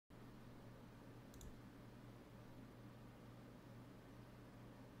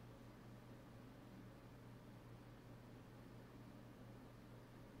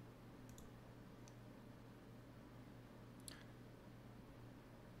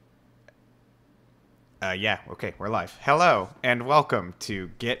Yeah, okay, we're live. Hello, and welcome to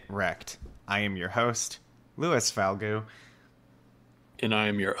Get Recc'd. I am your host, Louis Falgout. And I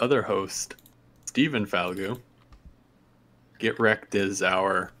am your other host, Stephen Falgout. Get Recc'd is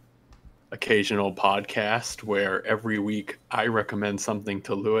our occasional podcast where every week I recommend something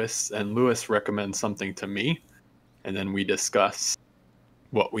to Louis and Louis recommends something to me, and then we discuss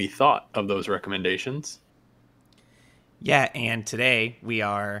what we thought of those recommendations. Yeah, and today we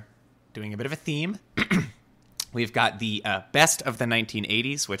are doing a bit of a theme. We've got the best of the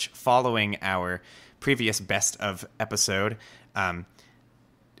 1980s, which, following our previous best of episode,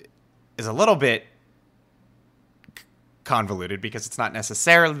 is a little bit convoluted because it's not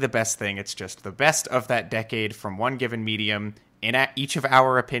necessarily the best thing. It's just the best of that decade from one given medium in each of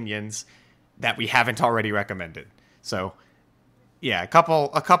our opinions that we haven't already recommended. So, yeah, a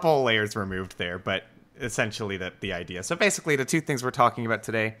couple layers removed there, but essentially the idea. So basically, the two things we're talking about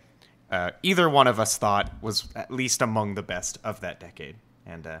today, either one of us thought was at least among the best of that decade.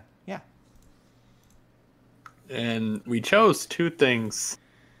 And, yeah. And we chose two things,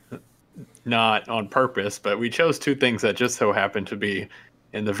 not on purpose, but we chose two things that just so happened to be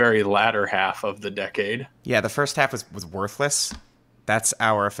in the very latter half of the decade. Yeah, the first half was worthless. That's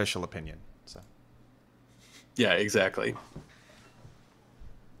our official opinion. So. Yeah, exactly.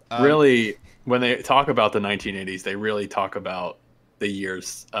 Really, when they talk about the 1980s, they really talk about the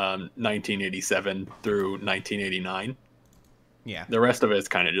years 1987 through 1989. Yeah. The rest of it is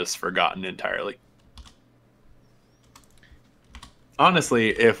kind of just forgotten entirely.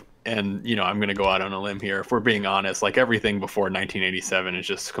 Honestly, I'm going to go out on a limb here. If we're being honest, like everything before 1987 is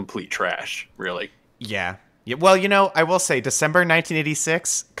just complete trash, really. Yeah. Well, I will say December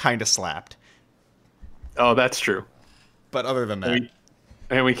 1986 kind of slapped. Oh, that's true. But other than that.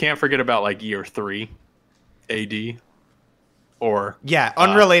 And we can't forget about like year 3 AD. Or yeah,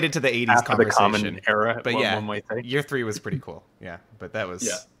 unrelated to the 80s conversation. The common era, but yeah, one might say. Year 3 was pretty cool. Yeah, but that was...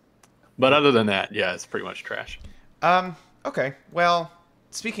 Yeah. But other than that, yeah, it's pretty much trash. Okay, well,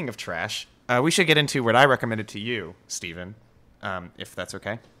 speaking of trash, we should get into what I recommended to you, Stephen, if that's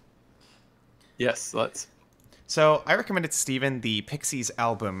okay. Yes, let's. So I recommended to Stephen the Pixies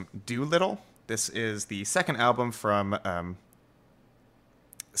album Doolittle. This is the second album from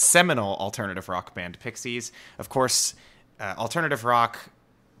seminal alternative rock band Pixies. Of course, alternative rock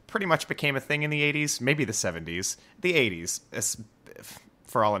pretty much became a thing in the 80s, maybe the 70s, the 80s,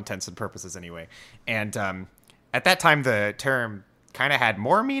 for all intents and purposes anyway. And at that time, the term kind of had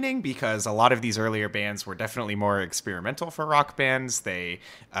more meaning because a lot of these earlier bands were definitely more experimental for rock bands. They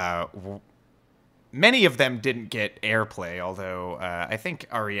many of them didn't get airplay, although I think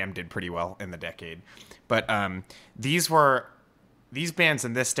REM did pretty well in the decade. But these bands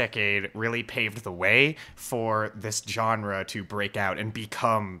in this decade really paved the way for this genre to break out and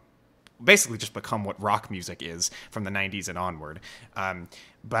become what rock music is from the 90s and onward.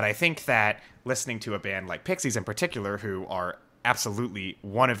 But I think that listening to a band like Pixies in particular, who are absolutely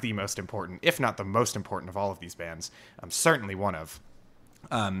one of the most important, if not the most important of all of these bands, certainly one of,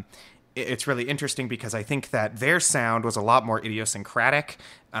 it's really interesting because I think that their sound was a lot more idiosyncratic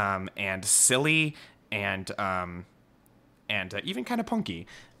and silly and even kind of punky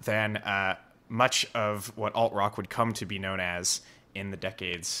than much of what alt-rock would come to be known as in the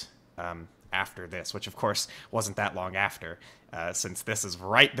decades after this, which of course wasn't that long after, since this is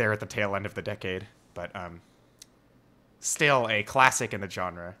right there at the tail end of the decade, but still a classic in the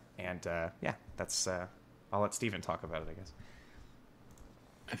genre. And yeah, that's I'll let Stephen talk about it, I guess.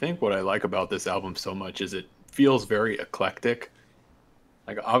 I think what I like about this album so much is it feels very eclectic.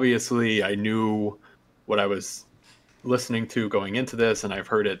 Like, obviously, I knew what I was listening to going into this, and I've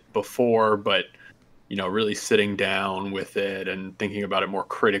heard it before, but really sitting down with it and thinking about it more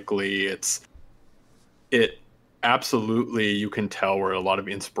critically, it absolutely, you can tell where a lot of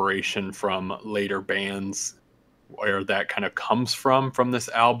inspiration from later bands, where that kind of comes from this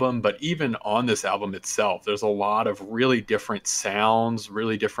album. But even on this album itself, there's a lot of really different sounds,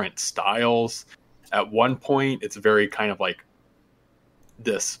 really different styles. At one point, it's very kind of like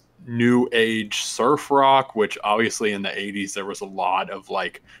this new age surf rock, which obviously in the 80s there was a lot of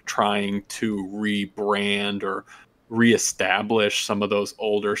like trying to rebrand or reestablish some of those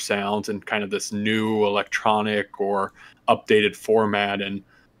older sounds in kind of this new electronic or updated format. And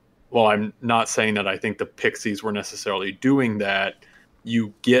while I'm not saying that I think the Pixies were necessarily doing that,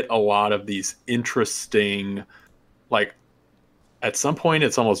 you get a lot of these interesting, like, at some point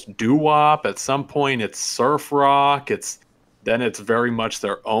it's almost doo-wop, at some point it's surf rock, then it's very much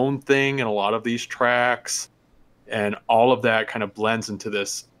their own thing in a lot of these tracks. And all of that kind of blends into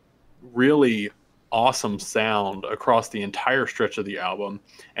this really awesome sound across the entire stretch of the album,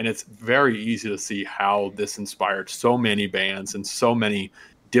 and it's very easy to see how this inspired so many bands and so many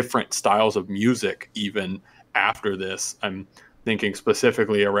different styles of music even after this. I'm thinking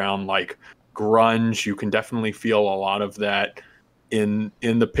specifically around like grunge. You can definitely feel a lot of that in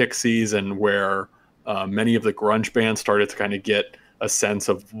the Pixies, and where many of the grunge bands started to kind of get a sense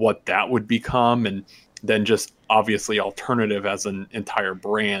of what that would become, and then just obviously alternative as an entire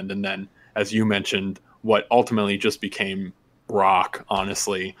brand, and then as you mentioned, what ultimately just became rock.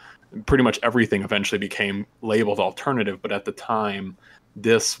 Honestly, pretty much everything eventually became labeled alternative, but at the time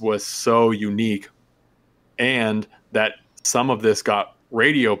this was so unique, and that some of this got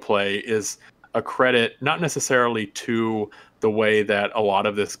radio play is a credit not necessarily to the way that a lot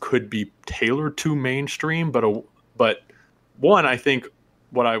of this could be tailored to mainstream, but one, I think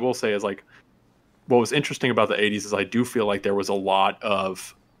what I will say is like what was interesting about the 80s is I do feel like there was a lot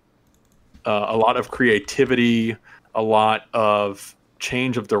of creativity, a lot of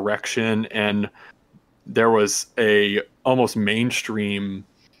change of direction, and there was a mainstream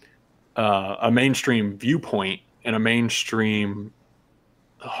viewpoint and a mainstream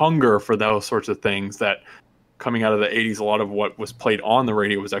hunger for those sorts of things that coming out of the 80s, a lot of what was played on the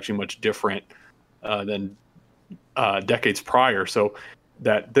radio was actually much different than decades prior. So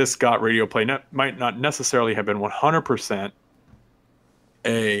that this got radio play might not necessarily have been 100%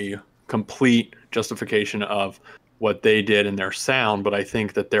 a complete justification of what they did in their sound, but I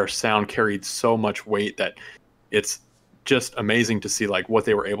think that their sound carried so much weight that it's just amazing to see like what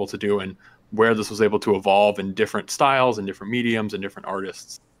they were able to do and where this was able to evolve in different styles and different mediums and different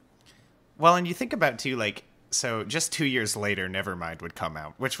artists. Well, and you think about too, like, so just 2 years later, Nevermind would come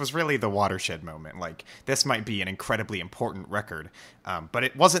out, which was really the watershed moment. Like, this might be an incredibly important record, but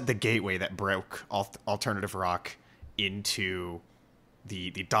it wasn't the gateway that broke alternative rock into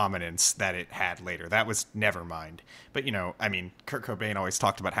the dominance that it had later. That was Nevermind. But, you know, I mean, Kurt Cobain always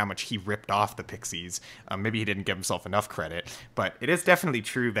talked about how much he ripped off the Pixies. Maybe he didn't give himself enough credit, but it is definitely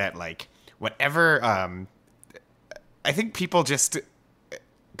true that, like, whatever, I think people just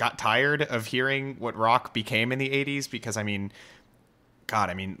got tired of hearing what rock became in the 80s because, I mean, God,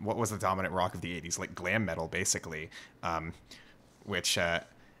 I mean, what was the dominant rock of the 80s? Like glam metal, basically, which,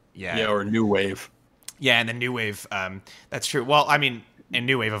 Yeah, or new wave. Yeah, and the new wave, that's true. Well, I mean, and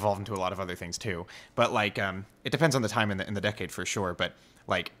new wave evolved into a lot of other things too. But like, it depends on the time in the decade for sure. But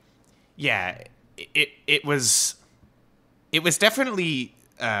like, yeah, it was definitely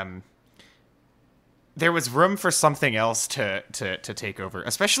there was room for something else to take over,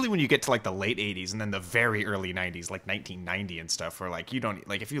 especially when you get to like the late 80s and then the very early 90s, like 1990 and stuff, where like you don't,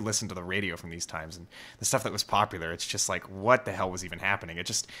 like, if you listen to the radio from these times and the stuff that was popular, it's just like, what the hell was even happening?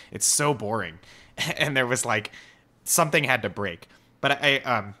 It's so boring. And there was like, something had to break. But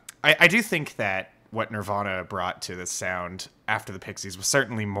I do think that what Nirvana brought to the sound after the Pixies was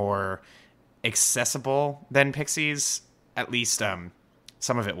certainly more accessible than Pixies. At least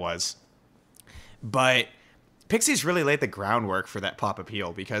some of it was. But Pixies really laid the groundwork for that pop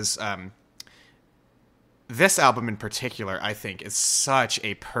appeal because this album in particular, I think, is such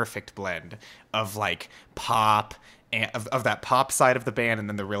a perfect blend of like pop and of that pop side of the band and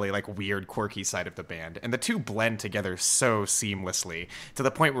then the really like weird, quirky side of the band. And the two blend together so seamlessly to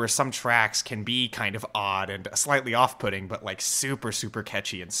the point where some tracks can be kind of odd and slightly off-putting, but like super, super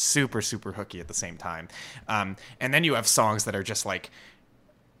catchy and super, super hooky at the same time. And then you have songs that are just like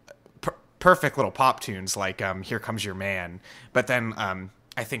perfect little pop tunes like Here Comes Your Man. But then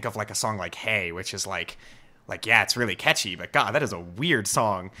I think of like a song like Hey, which is like yeah, it's really catchy, but God, that is a weird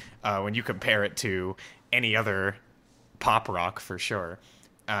song when you compare it to any other pop rock for sure.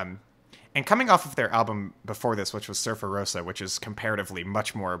 And coming off of their album before this, which was Surfer Rosa, which is comparatively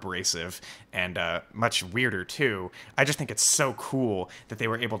much more abrasive and much weirder too, I just think it's so cool that they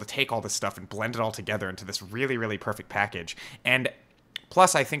were able to take all this stuff and blend it all together into this really, really perfect package. And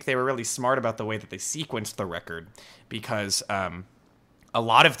plus, I think they were really smart about the way that they sequenced the record because a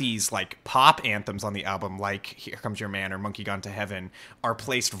lot of these like pop anthems on the album, like Here Comes Your Man or Monkey Gone to Heaven, are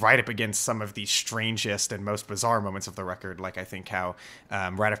placed right up against some of the strangest and most bizarre moments of the record. Like I think how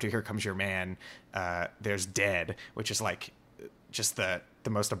right after Here Comes Your Man, there's Dead, which is like just the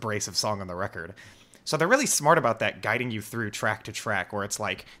most abrasive song on the record. So they're really smart about that, guiding you through track to track, where it's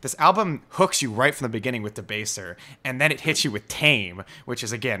like this album hooks you right from the beginning with Debaser, and then it hits you with Tame, which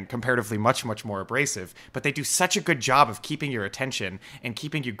is, again, comparatively much, much more abrasive. But they do such a good job of keeping your attention and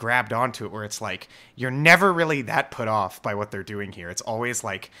keeping you grabbed onto it, where it's like you're never really that put off by what they're doing here. It's always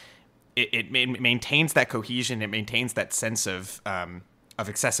like it maintains that cohesion, it maintains that sense of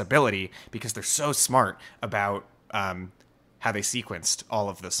accessibility because they're so smart about how they sequenced all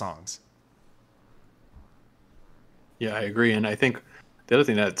of the songs. Yeah, I agree. And I think the other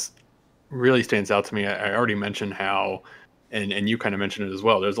thing that's really stands out to me, I already mentioned how, and you kind of mentioned it as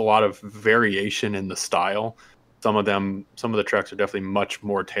well. There's a lot of variation in the style. Some of the tracks are definitely much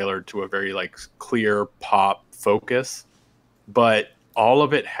more tailored to a very like clear pop focus, but all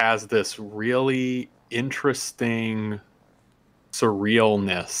of it has this really interesting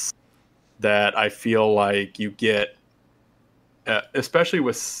surrealness that I feel like you get, especially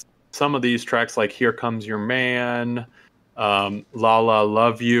with some of these tracks like "Here Comes Your Man," "La La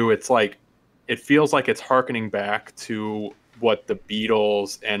Love You." It's like it feels like it's harkening back to what the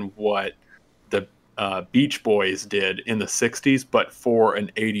Beatles and what the Beach Boys did in the '60s, but for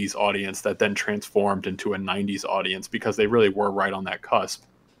an '80s audience that then transformed into a '90s audience because they really were right on that cusp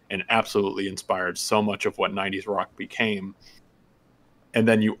and absolutely inspired so much of what '90s rock became. And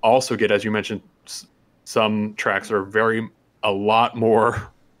then you also get, as you mentioned, some tracks are a lot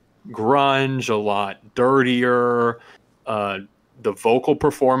more grunge, a lot dirtier. Uh, the vocal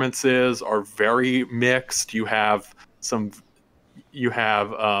performances are very mixed. Some, you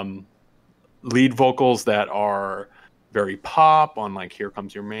have lead vocals that are very pop on like "Here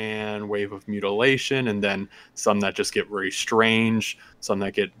Comes Your Man," "Wave of Mutilation," and then some that just get very strange, some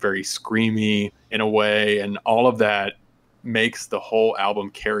that get very screamy in a way, and all of that makes the whole album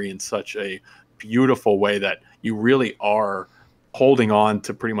carry in such a beautiful way that you really are holding on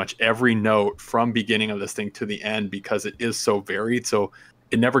to pretty much every note from beginning of this thing to the end because it is so varied. So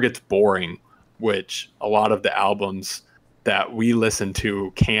it never gets boring, which a lot of the albums that we listen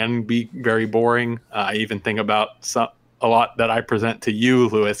to can be very boring. I even think about a lot that I present to you,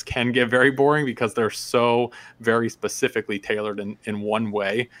 Lewis, can get very boring because they're so very specifically tailored in one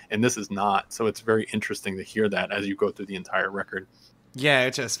way, and this is not. So it's very interesting to hear that as you go through the entire record. Yeah,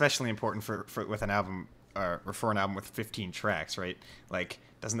 it's especially important for with an album or for an album with 15 tracks, right? Like,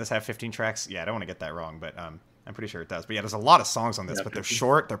 doesn't this have 15 tracks? Yeah, I don't want to get that wrong, but I'm pretty sure it does. But yeah, there's a lot of songs on this, Yeah, but they're 50.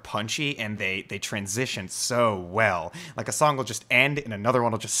 short, they're punchy, and they transition so well. Like a song will just end and another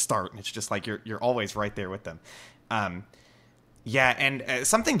one will just start, and it's just like you're always right there with them. Um, yeah, and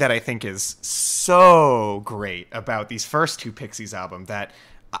something that I think is so great about these first two Pixies album that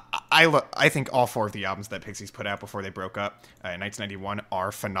I think all four of the albums that Pixies put out before they broke up in 1991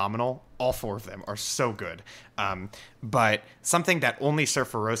 are phenomenal. All four of them are so good. But something that only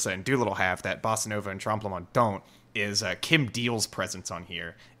Surfer Rosa and Doolittle have that Bossa Nova and Tromplemont don't is Kim Deal's presence on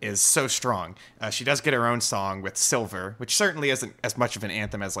here is so strong. She does get her own song with Silver, which certainly isn't as much of an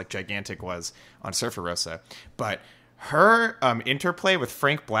anthem as like Gigantic was on Surfer Rosa, but her interplay with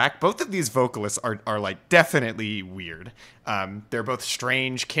Frank Black, both of these vocalists are like definitely weird. They're both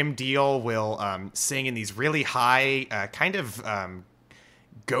strange. Kim Deal will sing in these really high kind of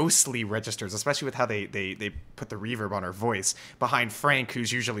ghostly registers, especially with how they put the reverb on her voice behind Frank,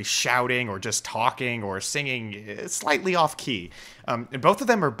 who's usually shouting or just talking or singing slightly off key. And both of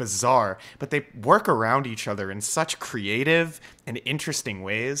them are bizarre, but they work around each other in such creative and interesting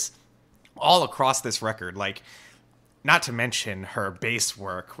ways all across this record. Like, not to mention her bass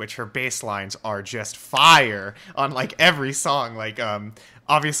work, which her bass lines are just fire on like every song. Like,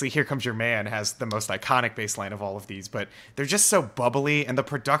 obviously Here Comes Your Man has the most iconic bass line of all of these, but they're just so bubbly, and the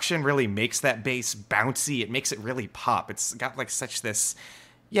production really makes that bass bouncy. It makes it really pop. It's got like such this,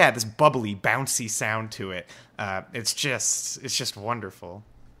 yeah, this bubbly, bouncy sound to it. It's just wonderful.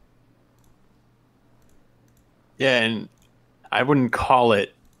 Yeah, and I wouldn't call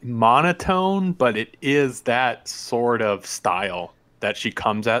it monotone, but it is that sort of style that she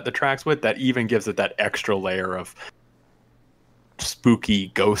comes at the tracks with that even gives it that extra layer of spooky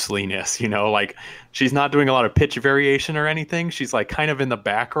ghostliness, like she's not doing a lot of pitch variation or anything. She's like kind of in the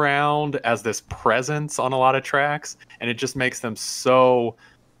background as this presence on a lot of tracks, and it just makes them so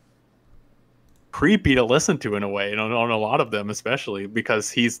creepy to listen to in a way, and on a lot of them, especially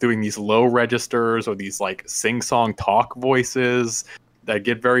because he's doing these low registers or these like sing-song talk voices that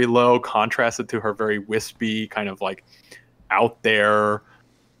get very low, contrasted to her very wispy kind of like out there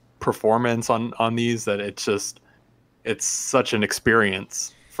performance on these, that it's such an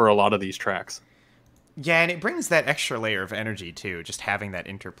experience for a lot of these tracks. Yeah, and it brings that extra layer of energy too, just having that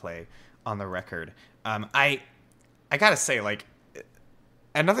interplay on the record. I gotta say, like,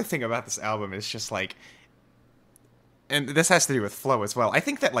 another thing about this album is just like, and this has to do with flow as well. I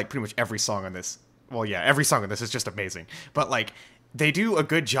think that like pretty much every song on this, well, yeah, every song on this is just amazing. But like, they do a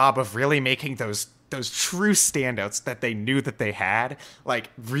good job of really making those true standouts that they knew that they had, like,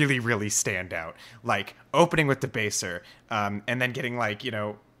 really, really stand out. Like, opening with Debaser, and then getting, like,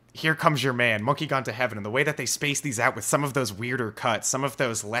 Here Comes Your Man, Monkey Gone to Heaven, and the way that they space these out with some of those weirder cuts, some of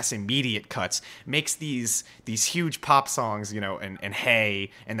those less immediate cuts, makes these huge pop songs, and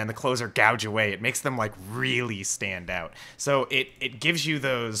Hey, and then the closer Gouge Away, it makes them like really stand out. So it gives you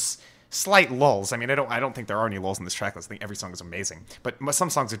those slight lulls. I mean, I don't think there are any lulls in this track list. I think every song is amazing, but some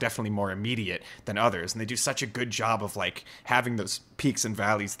songs are definitely more immediate than others, and they do such a good job of like having those peaks and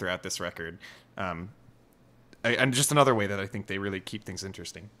valleys throughout this record. And just another way that I think they really keep things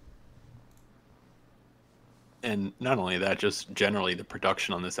interesting. And not only that, just generally the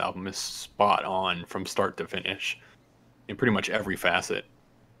production on this album is spot on from start to finish in pretty much every facet.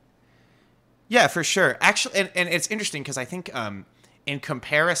 Yeah, for sure. Actually, and it's interesting because I think in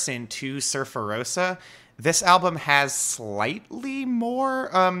comparison to Surferosa, this album has slightly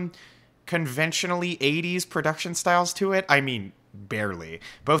more conventionally 80s production styles to it. I mean, barely.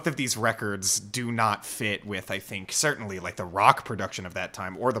 Both of these records do not fit with, I think, certainly like the rock production of that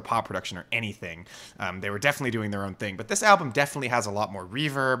time or the pop production or anything. They were definitely doing their own thing, but this album definitely has a lot more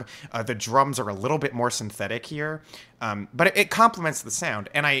reverb. The drums are a little bit more synthetic here, but it complements the sound,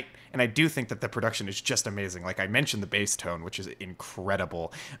 and I do think that the production is just amazing. Like I mentioned, the bass tone, which is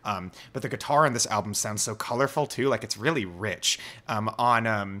incredible, but the guitar on this album sounds so colorful too. Like it's really rich.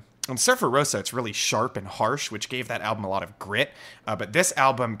 On Surferosa, it's really sharp and harsh, which gave that album a lot of grit. But this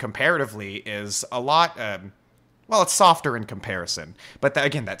album, comparatively, is a lot... well, it's softer in comparison. But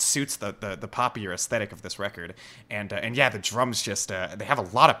again, that suits the poppier aesthetic of this record. And yeah, the drums just... they have a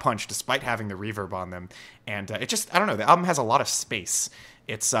lot of punch, despite having the reverb on them. And it just... I don't know, the album has a lot of space.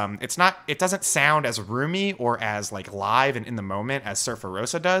 It's not... It doesn't sound as roomy or as, like, live and in the moment as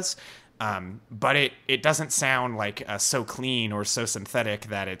Surferosa does. But it doesn't sound like so clean or so synthetic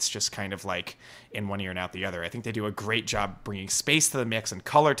that it's just kind of like in one ear and out the other. I think they do a great job bringing space to the mix and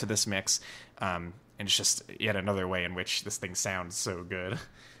color to this mix. And it's just yet another way in which this thing sounds so good.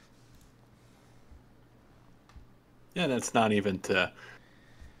 Yeah, that's not even to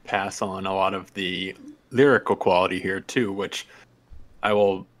pass on a lot of the lyrical quality here too, which I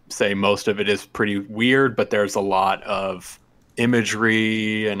will say most of it is pretty weird, but there's a lot of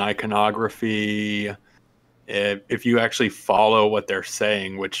imagery and iconography. If you actually follow what they're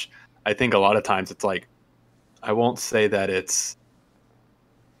saying, which I think a lot of times it's like, I won't say that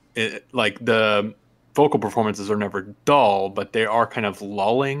like the vocal performances are never dull, but they are kind of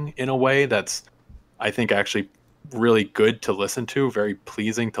lulling in a way that's, I think, actually really good to listen to, very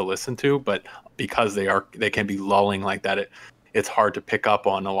pleasing to listen to. But because they can be lulling like that, it's hard to pick up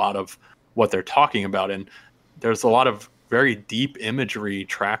on a lot of what they're talking about. And there's a lot of very deep imagery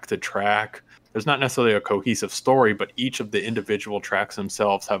track to track. There's not necessarily a cohesive story, but each of the individual tracks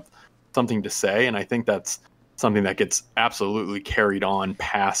themselves have something to say. And I think that's something that gets absolutely carried on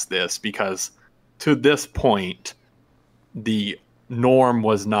past this, because to this point, the norm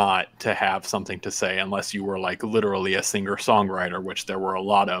was not to have something to say unless you were like literally a singer-songwriter, which there were a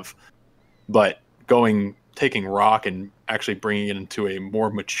lot of. But taking rock and actually bringing it into a more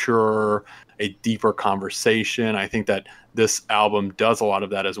mature, a deeper conversation, I think that this album does a lot of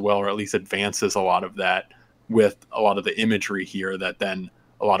that as well, or at least advances a lot of that with a lot of the imagery here that then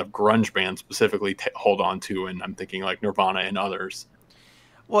a lot of grunge bands specifically hold on to, and I'm thinking like Nirvana and others.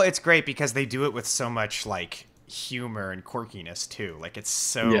 Well, it's great because they do it with so much like humor and quirkiness too. Like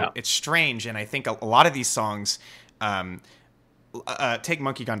it's strange, and I think a lot of these songs, take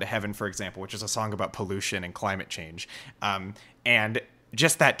Monkey Gone to Heaven, for example, which is a song about pollution and climate change, and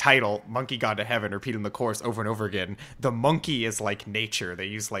just that title, Monkey Gone to Heaven, repeating the chorus over and over again. The monkey is like nature. They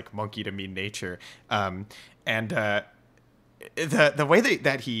use like monkey to mean nature, and the way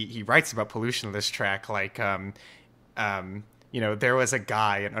that he writes about pollution in this track, like there was a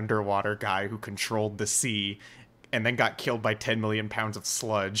guy, an underwater guy, who controlled the sea and then got killed by 10 million pounds of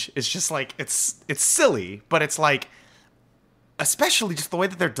sludge. It's just like it's silly, but it's like, especially just the way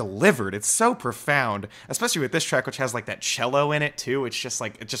that they're delivered, it's so profound, especially with this track, which has like that cello in it too. It's just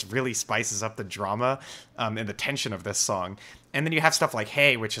like, it just really spices up the drama and the tension of this song. And then you have stuff like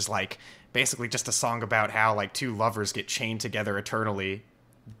Hey, which is like basically just a song about how like two lovers get chained together eternally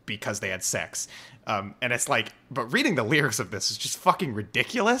because they had sex. And it's like, but reading the lyrics of this is just fucking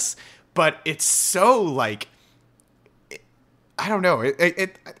ridiculous, but it's so like, I don't know,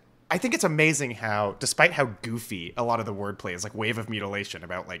 I think it's amazing how, despite how goofy a lot of the wordplay is, like Wave of Mutilation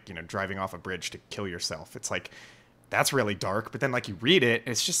about like, driving off a bridge to kill yourself. It's like, that's really dark. But then like you read it,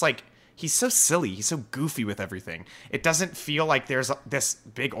 it's just like, he's so silly. He's so goofy with everything. It doesn't feel like there's this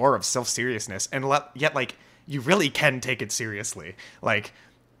big aura of self-seriousness. And yet like, you really can take it seriously. Like,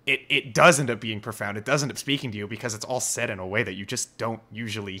 it does end up being profound. It does end up speaking to you because it's all said in a way that you just don't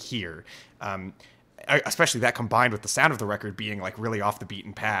usually hear. especially that combined with the sound of the record being like really off the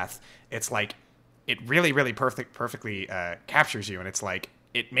beaten path, it's like it really, really perfectly captures you, and it's like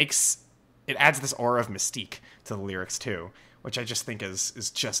it adds this aura of mystique to the lyrics too, which I just think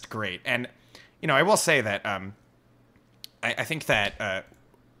is just great. And I will say that I think that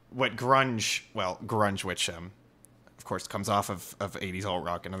what grunge, which of course comes off of 80s alt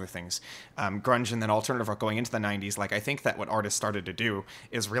rock and other things, grunge and then alternative rock going into the 90s, like I think that what artists started to do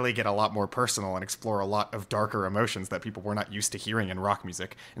is really get a lot more personal and explore a lot of darker emotions that people were not used to hearing in rock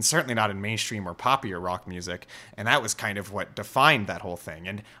music, and certainly not in mainstream or poppier rock music, and that was kind of what defined that whole thing.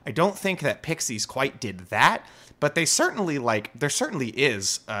 And I don't think that Pixies quite did that, but they certainly there certainly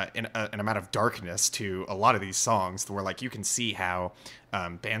is an amount of darkness to a lot of these songs where like you can see how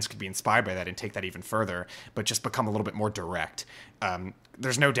bands could be inspired by that and take that even further, but just become a little bit more direct.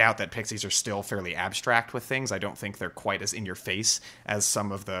 There's no doubt that Pixies are still fairly abstract with things. I don't think they're quite as in your face as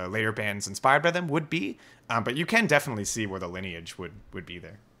some of the later bands inspired by them would be, but you can definitely see where the lineage would be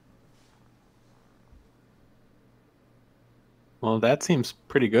there. Well, that seems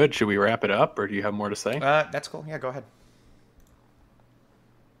pretty good. Should we wrap it up, or do you have more to say? That's cool. Yeah, go ahead.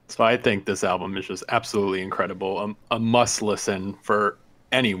 So I think this album is just absolutely incredible. A must listen for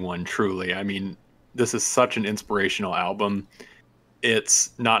anyone, truly. I mean, this is such an inspirational album.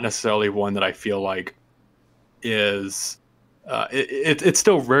 It's not necessarily one that I feel like is it's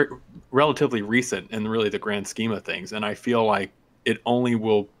still relatively recent in really the grand scheme of things, and I feel like it only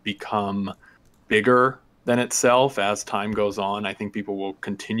will become bigger than itself as time goes on. I think people will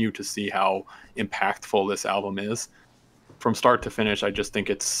continue to see how impactful this album is from start to finish. I just think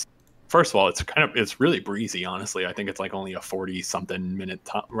first of all, it's really breezy, honestly. I think it's like only a 40 something minute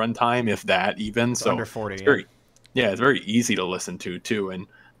runtime, if that even. It's so under 40. It's very easy to listen to too. And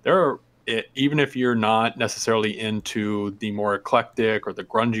even if you're not necessarily into the more eclectic or the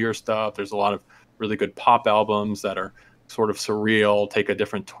grungier stuff, there's a lot of really good pop albums that are sort of surreal, take a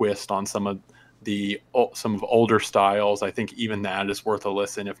different twist on some of older styles. I think even that is worth a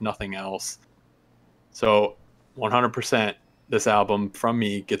listen, if nothing else. So 100%, this album from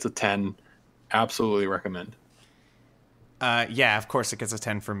me gets a 10. Absolutely recommend. Yeah, of course it gets a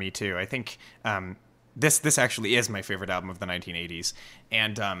 10 for me too. I think this actually is my favorite album of the 1980s,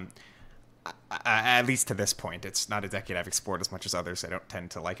 and at least to this point. It's not a decade I've explored as much as others. I don't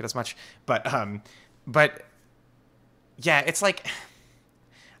tend to like it as much, but yeah, it's like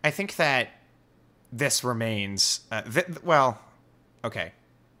I think that this remains okay.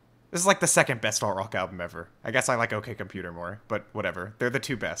 This is like the second best alt rock album ever. I guess I like OK Computer more, but whatever. They're the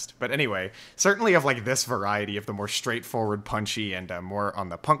two best. But anyway, certainly of like this variety of the more straightforward, punchy, and more on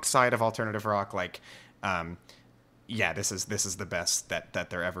the punk side of alternative rock, like, yeah, this is the best that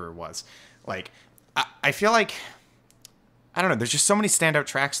there ever was. Like, I feel like, I don't know, there's just so many standout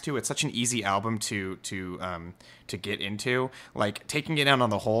tracks too. It's such an easy album to get into. Like, taking it down on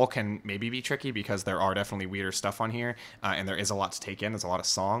the whole can maybe be tricky because there are definitely weirder stuff on here, and there is a lot to take in. There's a lot of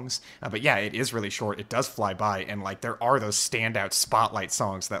songs, but yeah, it is really short. It does fly by, and like there are those standout spotlight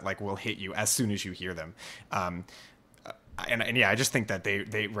songs that like will hit you as soon as you hear them. And yeah, I just think that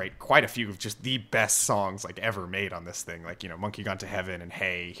they write quite a few of just the best songs like ever made on this thing. Like, Monkey Gone to Heaven and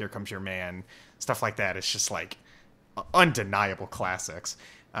Hey, Here Comes Your Man, stuff like that. It's just like undeniable classics.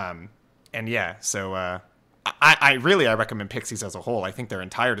 And yeah, so I recommend Pixies as a whole. I think their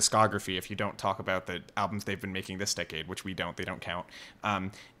entire discography, if you don't talk about the albums they've been making this decade, which they don't count,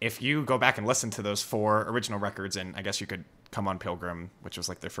 if you go back and listen to those 4 original records, and I guess you could Come On Pilgrim, which was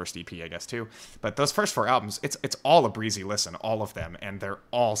like their first EP, I guess, too. But those first 4 albums, it's all a breezy listen, all of them, and they're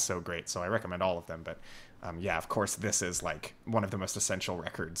all so great. So I recommend all of them. But yeah, of course, this is like one of the most essential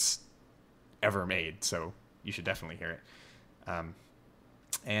records ever made. So you should definitely hear it.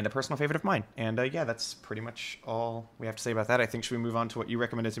 And a personal favorite of mine. And yeah, that's pretty much all we have to say about that. I think should we move on to what you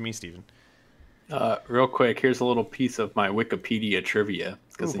recommended to me, Stephen? Real quick, here's a little piece of my Wikipedia trivia,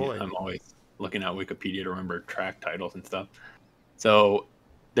 because I'm always looking at Wikipedia to remember track titles and stuff. So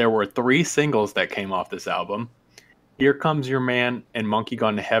there were 3 singles that came off this album: Here Comes Your Man and Monkey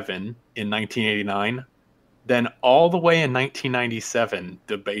Gone to Heaven in 1989. Then all the way in 1997,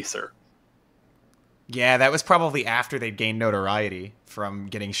 Debaser. Yeah, that was probably after they'd gained notoriety from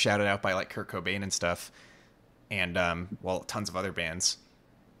getting shouted out by like Kurt Cobain and stuff, and tons of other bands.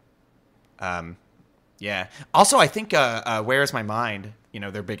 Yeah. Also, I think "Where Is My Mind,"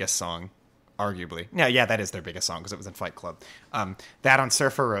 their biggest song, arguably. Yeah, that is their biggest song because it was in Fight Club. That on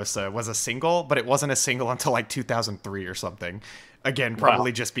Surfer Rosa was a single, but it wasn't a single until like 2003 or something. Again,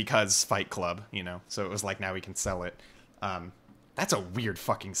 probably just because Fight Club, So it was like, now we can sell it. That's a weird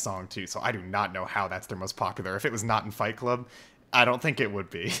fucking song too, so I do not know how that's their most popular. If it was not in Fight Club, I don't think it would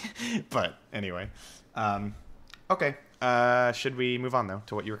be. But anyway. Okay. Should we move on, though,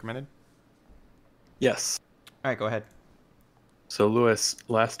 to what you recommended? Yes. All right, go ahead. So, Lewis,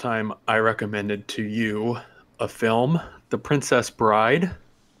 last time I recommended to you a film, The Princess Bride,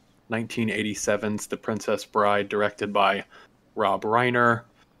 1987's The Princess Bride, directed by Rob Reiner.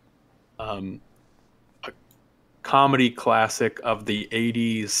 A comedy classic of the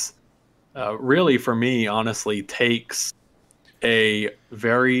 80s. Really, for me, honestly, takes a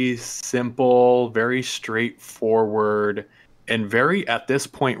very simple, very straightforward, and very, at this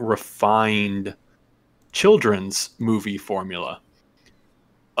point, refined children's movie formula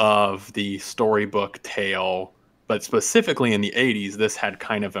of the storybook tale. But specifically in the 80s, this had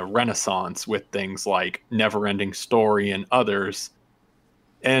kind of a renaissance with things like Neverending Story and others,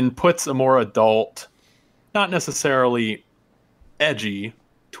 and puts a more adult, not necessarily edgy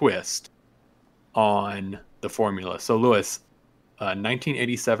twist on the formula. So, Lewis,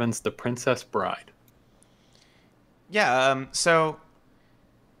 1987's The Princess Bride. Yeah,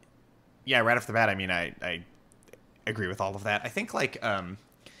 yeah, right off the bat, I mean, I agree with all of that. I think, like, God,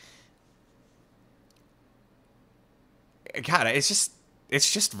 it's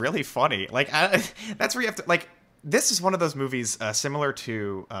just really funny. Like, that's where you have to, like, this is one of those movies similar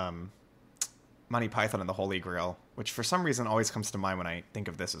to Monty Python and the Holy Grail, which for some reason always comes to mind when I think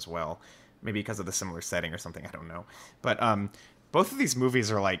of this as well. Maybe because of the similar setting or something, I don't know. But both of these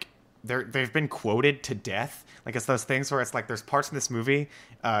movies are like, they've been quoted to death. Like, it's those things where it's like there's parts in this movie,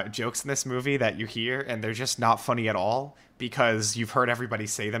 jokes in this movie that you hear and they're just not funny at all because you've heard everybody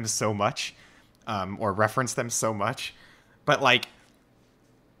say them so much, or reference them so much. But like,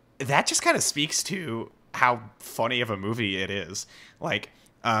 that just kind of speaks to how funny of a movie it is. Like,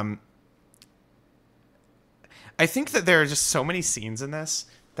 I think that there are just so many scenes in this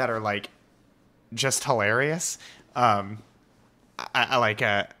that are like just hilarious. I like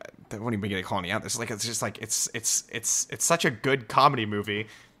what even get calling me out. There's like, it's just like it's such a good comedy movie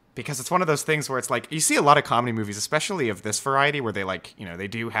because it's one of those things where it's like you see a lot of comedy movies, especially of this variety, where they like, you know, they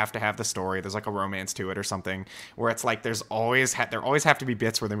do have to have the story. There's like a romance to it or something, where it's like there always have to be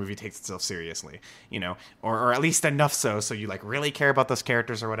bits where the movie takes itself seriously, you know, or at least enough so you like really care about those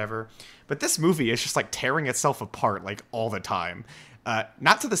characters or whatever. But this movie is just like tearing itself apart like all the time.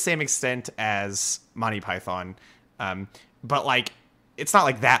 Not to the same extent as Monty Python, but like it's not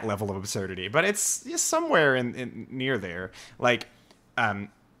like that level of absurdity, but it's just somewhere in near there. Like,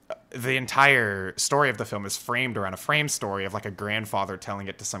 the entire story of the film is framed around a frame story of like a grandfather telling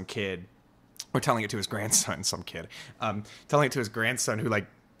it to some kid, or telling it to his grandson, telling it to his grandson who like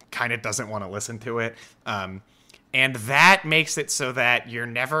kind of doesn't want to listen to it. And that makes it so that you're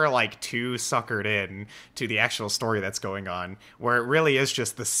never like too suckered in to the actual story that's going on, where it really is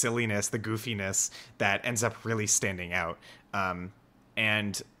just the silliness, the goofiness that ends up really standing out.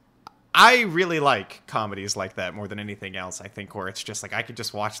 And I really like comedies like that more than anything else, I think, where it's just like I could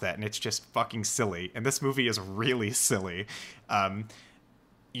just watch that and it's just fucking silly. And this movie is really silly.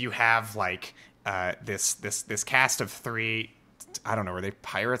 You have like this cast of three, I don't know, were they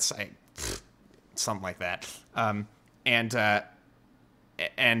pirates? Something like that. And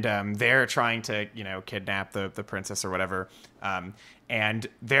they're trying to, you know, kidnap the princess or whatever. And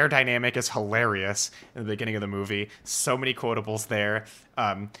their dynamic is hilarious in the beginning of the movie. So many quotables there.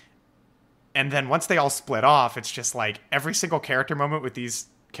 And then once they all split off, it's just like every single character moment with these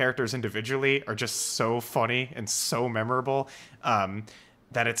characters individually are just so funny and so memorable,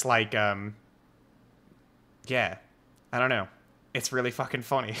 that it's like, yeah, I don't know. It's really fucking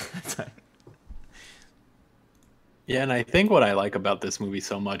funny. Yeah, and I think what I like about this movie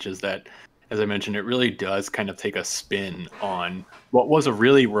so much is that, as I mentioned, it really does kind of take a spin on what was a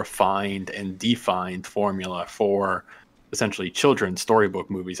really refined and defined formula for essentially children's storybook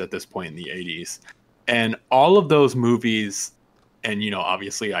movies at this point in the 80s. And all of those movies, and, you know,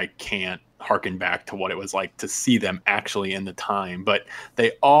 obviously I can't harken back to what it was like to see them actually in the time, but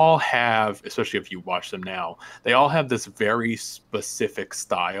they all have, especially if you watch them now, they all have this very specific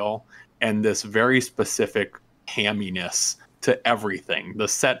style and this very specific hamminess to everything, the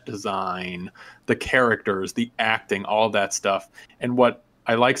set design, the characters, the acting, all of that stuff. And what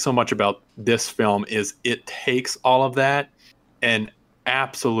I like so much about this film is it takes all of that and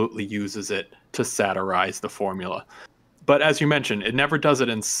absolutely uses it to satirize the formula. But as you mentioned, it never does it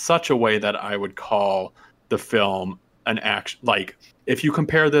in such a way that I would call the film an action. Like, if you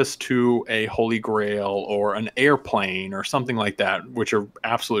compare this to a Holy Grail or an Airplane or something like that, which are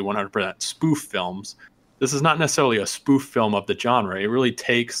absolutely 100% spoof films, this is not necessarily a spoof film of the genre. It really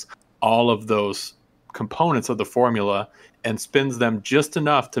takes all of those components of the formula and spins them just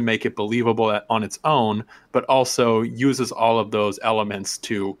enough to make it believable on its own, but also uses all of those elements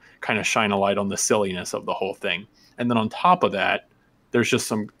to kind of shine a light on the silliness of the whole thing. And then on top of that, there's just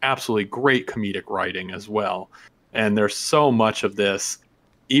some absolutely great comedic writing as well. And there's so much of this,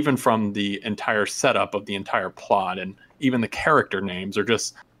 even from the entire setup of the entire plot, and even the character names are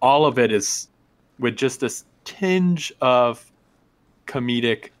just, all of it is with just this tinge of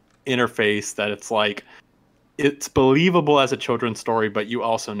comedic interface that it's like, it's believable as a children's story, but you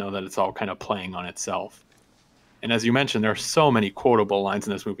also know that it's all kind of playing on itself. And as you mentioned, there are so many quotable lines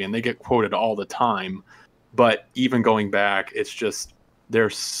in this movie, and they get quoted all the time. But even going back, it's just, they're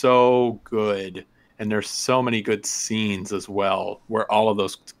so good. And there's so many good scenes as well where all of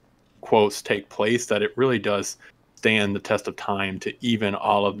those quotes take place that it really does stand the test of time to even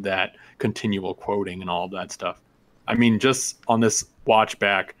all of that continual quoting and all of that stuff. I mean, just on this watch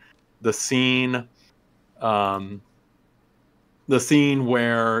back, the scene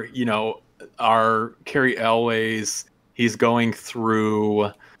where, you know, our Carrie Elways, he's going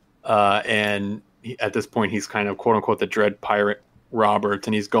through and at this point he's kind of quote unquote the Dread Pirate Roberts,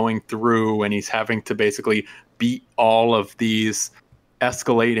 and he's going through and he's having to basically beat all of these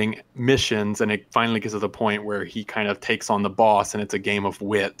escalating missions, and it finally gets to the point where he kind of takes on the boss and it's a game of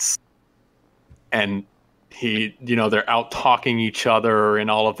wits, and he, you know, they're out talking each other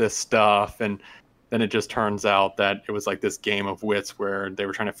and all of this stuff, and then it just turns out that it was like this game of wits where they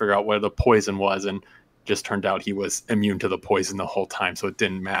were trying to figure out where the poison was, and just turned out he was immune to the poison the whole time, so it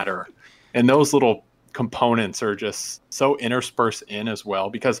didn't matter. And those little components are just so interspersed in as well,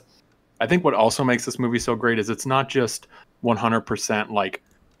 because I think what also makes this movie so great is it's not just 100% like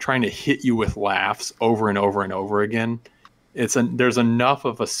trying to hit you with laughs over and over and over again. There's enough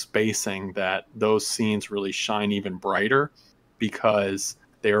of a spacing that those scenes really shine even brighter because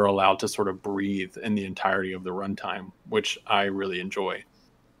they are allowed to sort of breathe in the entirety of the runtime, which I really enjoy.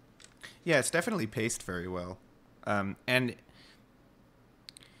 Yeah, it's definitely paced very well. And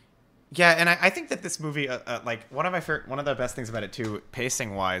yeah, and I think that this movie, like one of the best things about it too,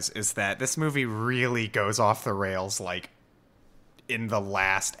 pacing wise, is that this movie really goes off the rails, like in the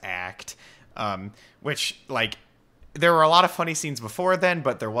last act, which like there were a lot of funny scenes before then,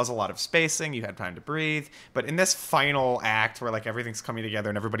 but there was a lot of spacing. You had time to breathe. But in this final act, where like everything's coming together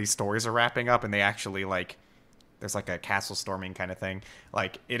and everybody's stories are wrapping up, and they actually like, there's like a castle storming kind of thing.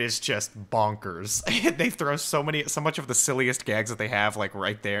 Like, it is just bonkers. They throw so much of the silliest gags that they have, like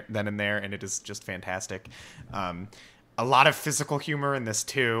right there, then and there, and it is just fantastic. A lot of physical humor in this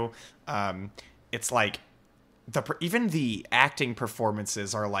too. It's like even the acting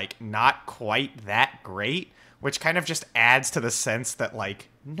performances are like not quite that great, which kind of just adds to the sense that like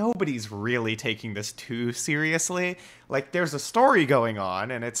nobody's really taking this too seriously. Like, there's a story going on,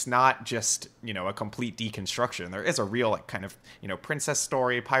 and it's not just, you know, a complete deconstruction. There is a real like kind of, you know, princess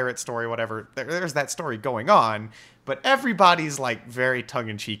story, pirate story, whatever. There's that story going on, but everybody's like very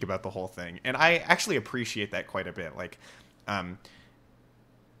tongue-in-cheek about the whole thing, and I actually appreciate that quite a bit. Like,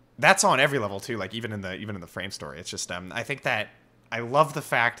 that's on every level too. Like even in the frame story, it's just I think that I love the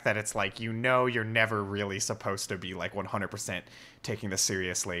fact that it's like, you know, you're never really supposed to be like 100% taking this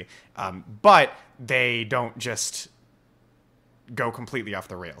seriously, but they don't just go completely off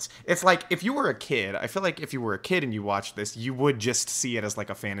the rails. It's like if you were a kid, I feel like if you were a kid and you watched this, you would just see it as like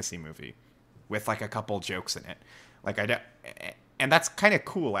a fantasy movie with like a couple jokes in it. Like and that's kind of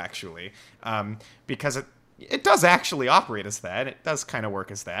cool actually, because it does actually operate as that. It does kind of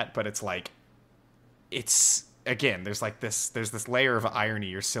work as that, but it's like, it's, again, there's this layer of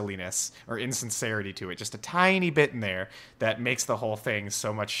irony or silliness or insincerity to it, just a tiny bit in there that makes the whole thing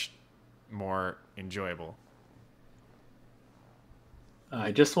so much more enjoyable.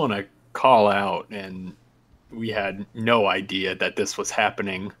 I just want to call out, and we had no idea that this was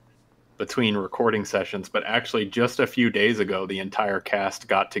happening between recording sessions, but actually just a few days ago, the entire cast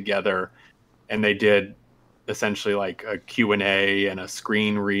got together and they did essentially like a Q&A and a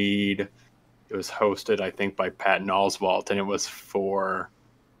screen read. It was hosted, I think, by Patton Oswalt, and it was for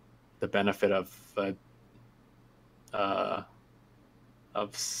the benefit of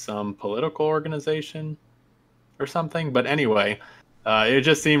some political organization or something. But anyway, it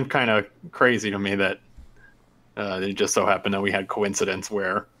just seemed kind of crazy to me that it just so happened that we had coincidence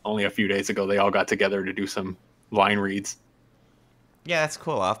where only a few days ago they all got together to do some line reads. Yeah, that's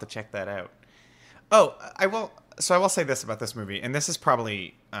cool. I'll have to check that out. Oh, I will. So I will say this about this movie, and this is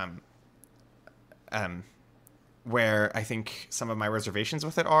probably where I think some of my reservations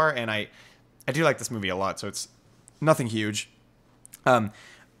with it are, and I do like this movie a lot, so it's nothing huge.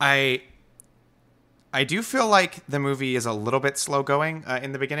 I I do feel like the movie is a little bit slow going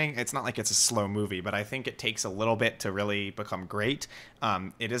in the beginning. It's not like it's a slow movie, but I think it takes a little bit to really become great.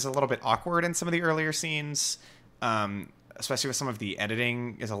 It is a little bit awkward in some of the earlier scenes, especially with some of the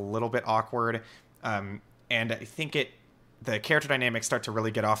editing is a little bit awkward. And I think the character dynamics start to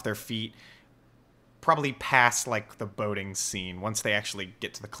really get off their feet probably past like the boating scene once they actually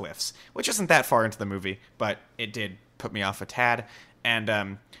get to the cliffs, which isn't that far into the movie, but it did put me off a tad. And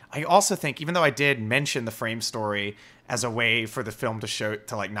I also think, even though I did mention the frame story as a way for the film to show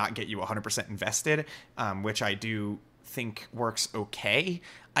to like not get you 100% invested, which I do think works okay,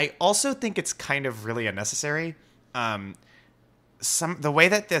 I also think it's kind of really unnecessary. The way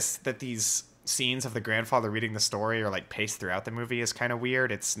that these scenes of the grandfather reading the story are like paced throughout the movie is kind of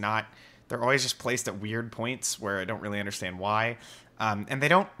weird. It's not. They're always just placed at weird points where I don't really understand why. And they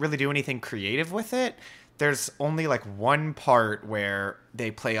don't really do anything creative with it. There's only like one part where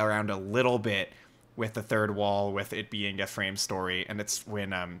they play around a little bit with the third wall, with it being a frame story, and it's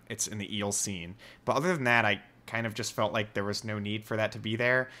when it's in the eel scene. But other than that, I kind of just felt like there was no need for that to be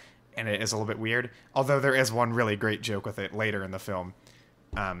there, and it is a little bit weird. Although there is one really great joke with it later in the film.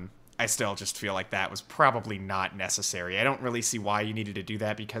 I still just feel like that was probably not necessary. I don't really see why you needed to do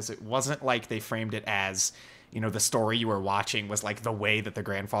that, because it wasn't like they framed it as, the story you were watching was like the way that the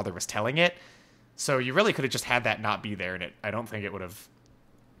grandfather was telling it. So you really could have just had that not be there, and I don't think it would have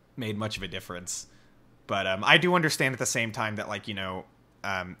made much of a difference. But I do understand at the same time that, like,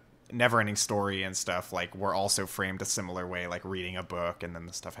 Neverending Story and stuff, like, were also framed a similar way, like reading a book and then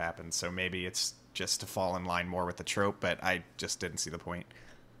the stuff happens. So maybe it's just to fall in line more with the trope, but I just didn't see the point.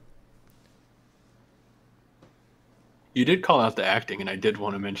 You did call out the acting, and I did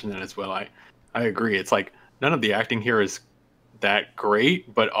want to mention that as well. I agree. It's like none of the acting here is that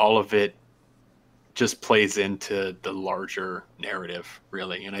great, but all of it just plays into the larger narrative,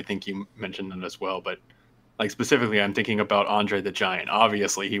 really. And I think you mentioned that as well. But like specifically, I'm thinking about Andre the Giant.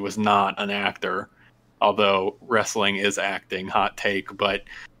 Obviously, he was not an actor, although wrestling is acting. Hot take, but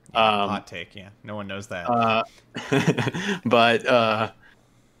hot take. Yeah, no one knows that. But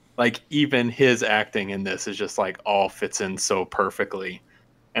like even his acting in this is just like all fits in so perfectly.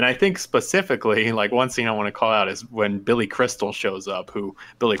 And I think specifically, like one scene I want to call out is when Billy Crystal shows up, who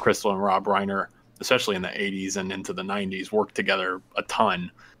Billy Crystal and Rob Reiner, especially in the 80s and into the 90s, worked together a ton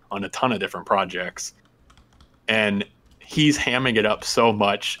on a ton of different projects. And he's hamming it up so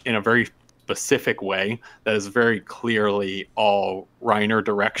much in a very specific way that is very clearly all Reiner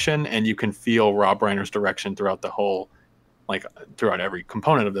direction. And you can feel Rob Reiner's direction throughout the whole, like throughout every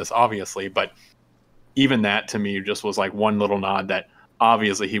component of this, obviously. But even that to me just was like one little nod that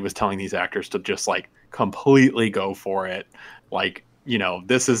obviously he was telling these actors to just like completely go for it. Like,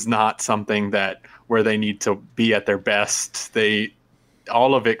 this is not something that where they need to be at their best.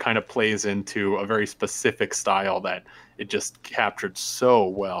 All of it kind of plays into a very specific style that it just captured so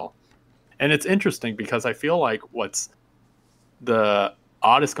well. And it's interesting because I feel like what's the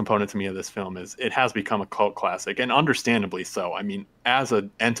oddest component to me of this film is it has become a cult classic, and understandably so. I mean, as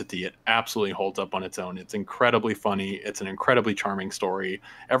an entity, it absolutely holds up on its own. It's incredibly funny. It's an incredibly charming story.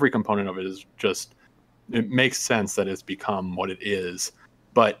 Every component of it is just, it makes sense that it's become what it is.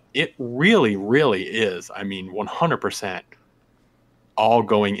 But it really, really is, I mean, 100% all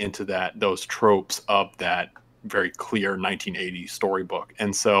going into those tropes of that very clear 1980s storybook.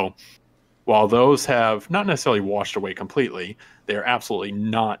 And so while those have not necessarily washed away completely, they're absolutely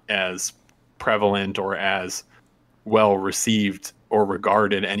not as prevalent or as well received or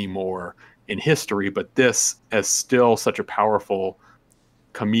regarded anymore in history. But this is still such a powerful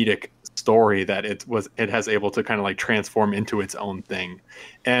comedic story that it has able to kind of like transform into its own thing.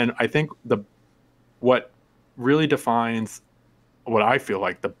 And I think what really defines what I feel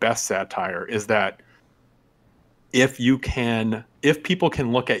like the best satire is that if people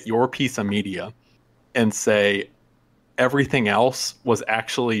can look at your piece of media and say everything else was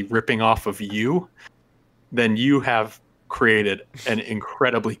actually ripping off of you, then you have created an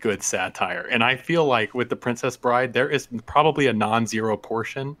incredibly good satire. And I feel like with The Princess Bride, there is probably a non-zero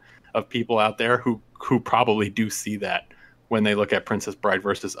portion of people out there who probably do see that when they look at Princess Bride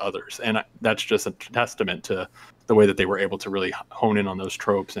versus others. And that's just a testament to the way that they were able to really hone in on those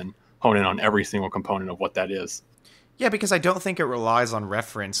tropes and hone in on every single component of what that is. Yeah, because I don't think it relies on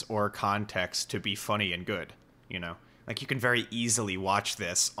reference or context to be funny and good, Like, you can very easily watch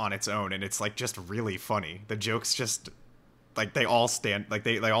this on its own, and it's, like, just really funny. The jokes just, like, they all stand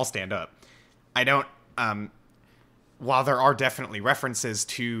up. I don't, while there are definitely references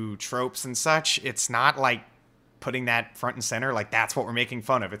to tropes and such, it's not, like, putting that front and center, like, that's what we're making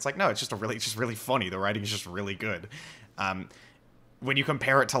fun of. It's like, no, it's just really funny. The writing is just really good. When you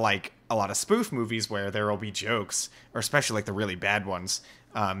compare it to, like, a lot of spoof movies where there will be jokes, or especially like the really bad ones.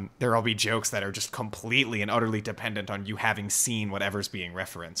 There will be jokes that are just completely and utterly dependent on you having seen whatever's being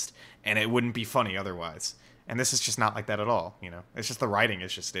referenced, and it wouldn't be funny otherwise. And this is just not like that at all. It's just the writing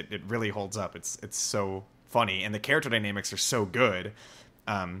is just it really holds up. It's so funny, and the character dynamics are so good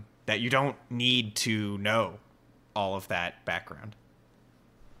that you don't need to know all of that background.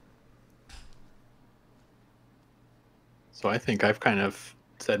 So I think I've kind of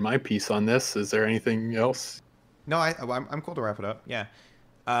said my piece on this. Is there anything else? No, I'm cool to wrap it up. Yeah,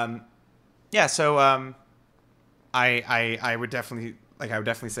 yeah. So I would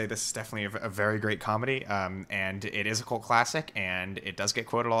definitely say this is definitely a very great comedy. And it is a cult classic, and it does get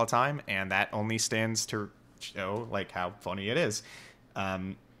quoted all the time, and that only stands to show like how funny it is.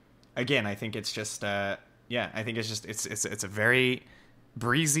 Again, I think it's just I think it's just it's a very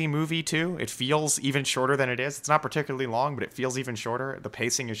breezy movie too. It feels even shorter than it is. It's not particularly long, but it feels even shorter. The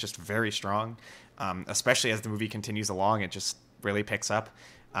pacing is just very strong, especially as the movie continues along. It just really picks up,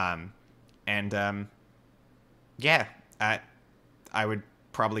 yeah, I would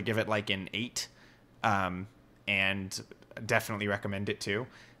probably give it like an 8, and definitely recommend it too.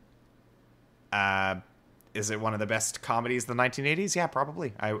 Is it one of the best comedies of the 1980s? Yeah,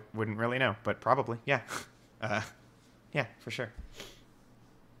 probably. I wouldn't really know, but probably, yeah. Yeah, for sure.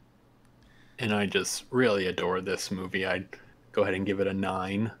 And I just really adore this movie. I'd go ahead and give it a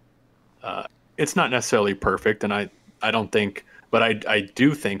 9. It's not necessarily perfect, and I don't think, but I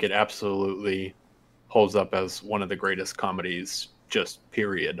do think it absolutely holds up as one of the greatest comedies, just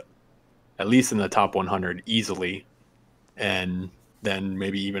period. At least in the top 100 easily, and then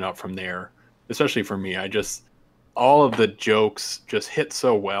maybe even up from there. Especially for me, all of the jokes just hit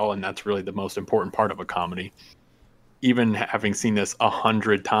so well, and that's really the most important part of a comedy. Even having seen this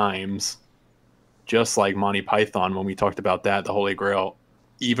 100 times, just like Monty Python, when we talked about that, the Holy Grail,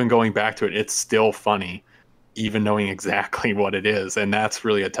 even going back to it, it's still funny, even knowing exactly what it is. And that's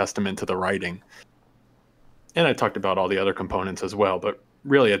really a testament to the writing. And I talked about all the other components as well, but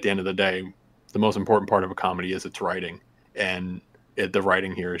really at the end of the day, the most important part of a comedy is its writing. And the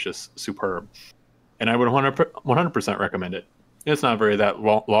writing here is just superb. And I would 100% recommend it. It's not very that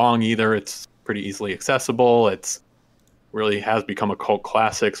long either. It's pretty easily accessible. It's really has become a cult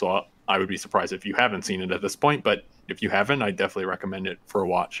classic, so I would be surprised if you haven't seen it at this point, but if you haven't, I definitely recommend it for a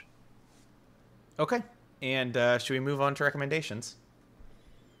watch. Okay. And should we move on to recommendations?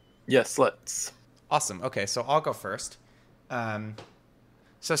 Yes, let's. Awesome. Okay, so I'll go first.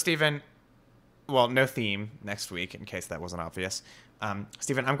 So, Stephen, well, no theme next week, in case that wasn't obvious.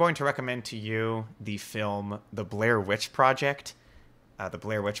 Stephen, I'm going to recommend to you the film The Blair Witch Project. The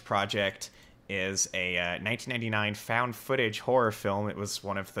Blair Witch Project is a 1999 found footage horror film. It was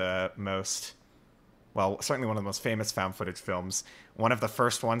one of the most, well, certainly one of the most famous found footage films. One of the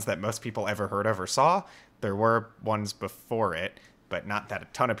first ones that most people ever heard of or saw. There were ones before it, but not that a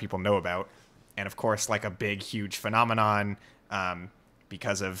ton of people know about. And of course, like a big, huge phenomenon,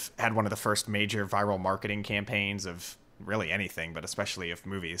 because had one of the first major viral marketing campaigns of really anything, but especially of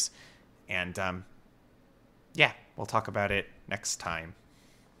movies. And yeah, we'll talk about it next time.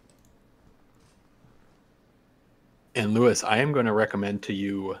 And Lewis, I am going to recommend to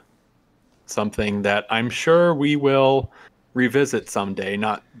you something that I'm sure we will revisit someday.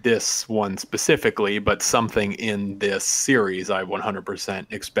 Not this one specifically, but something in this series I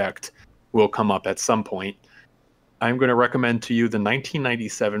 100% expect will come up at some point. I'm going to recommend to you the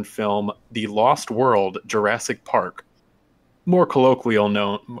 1997 film The Lost World: Jurassic Park. More colloquially,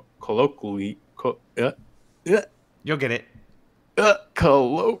 You'll get it.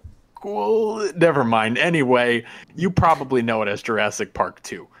 Never mind. Anyway, you probably know it as Jurassic Park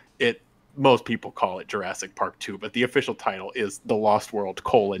 2. Most people call it Jurassic Park 2, but the official title is The Lost World: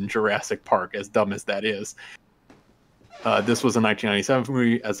 Jurassic Park, as dumb as that is. This was a 1997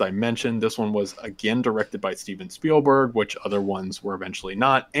 movie, as I mentioned. This one was again directed by Steven Spielberg, which other ones were eventually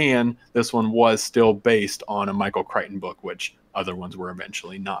not, and this one was still based on a Michael Crichton book, which other ones were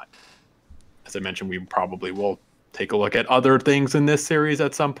eventually not. As I mentioned, we probably will take a look at other things in this series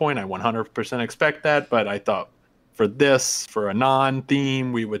at some point. I 100% expect that, but I thought for a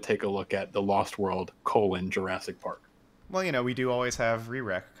non-theme, we would take a look at The Lost World: Jurassic Park. Well, we do always have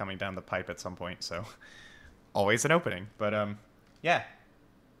Re-Rec coming down the pipe at some point, so always an opening. But yeah.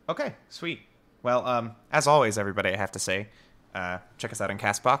 Okay, sweet. Well, as always, everybody, I have to say, check us out on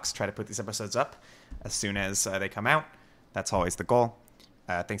CastBox. Try to put these episodes up as soon as they come out. That's always the goal.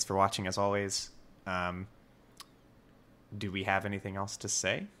 Thanks for watching, as always. Do we have anything else to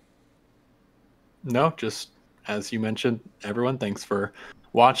say? No, just as you mentioned, everyone, thanks for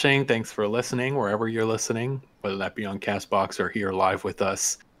watching. Thanks for listening wherever you're listening, whether that be on CastBox or here live with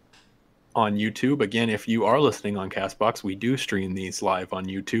us. on YouTube. Again, if you are listening on Castbox, we do stream these live on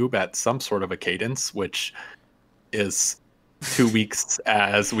YouTube at some sort of a cadence, which is 2 weeks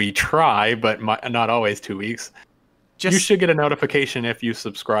as we try, but not always 2 weeks. You should get a notification if you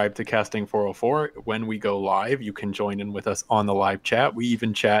subscribe to Casting 404. When we go live, you can join in with us on the live chat. We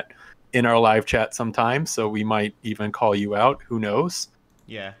even chat in our live chat sometimes, so we might even call you out. Who knows?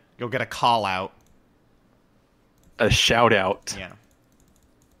 Yeah, you'll get a call out. A shout out. Yeah.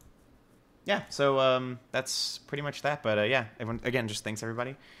 Yeah, so that's pretty much that. But yeah, everyone, again, just thanks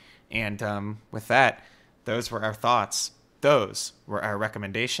everybody. And with that, those were our thoughts. Those were our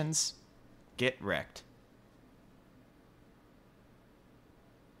recommendations. Get wrecked.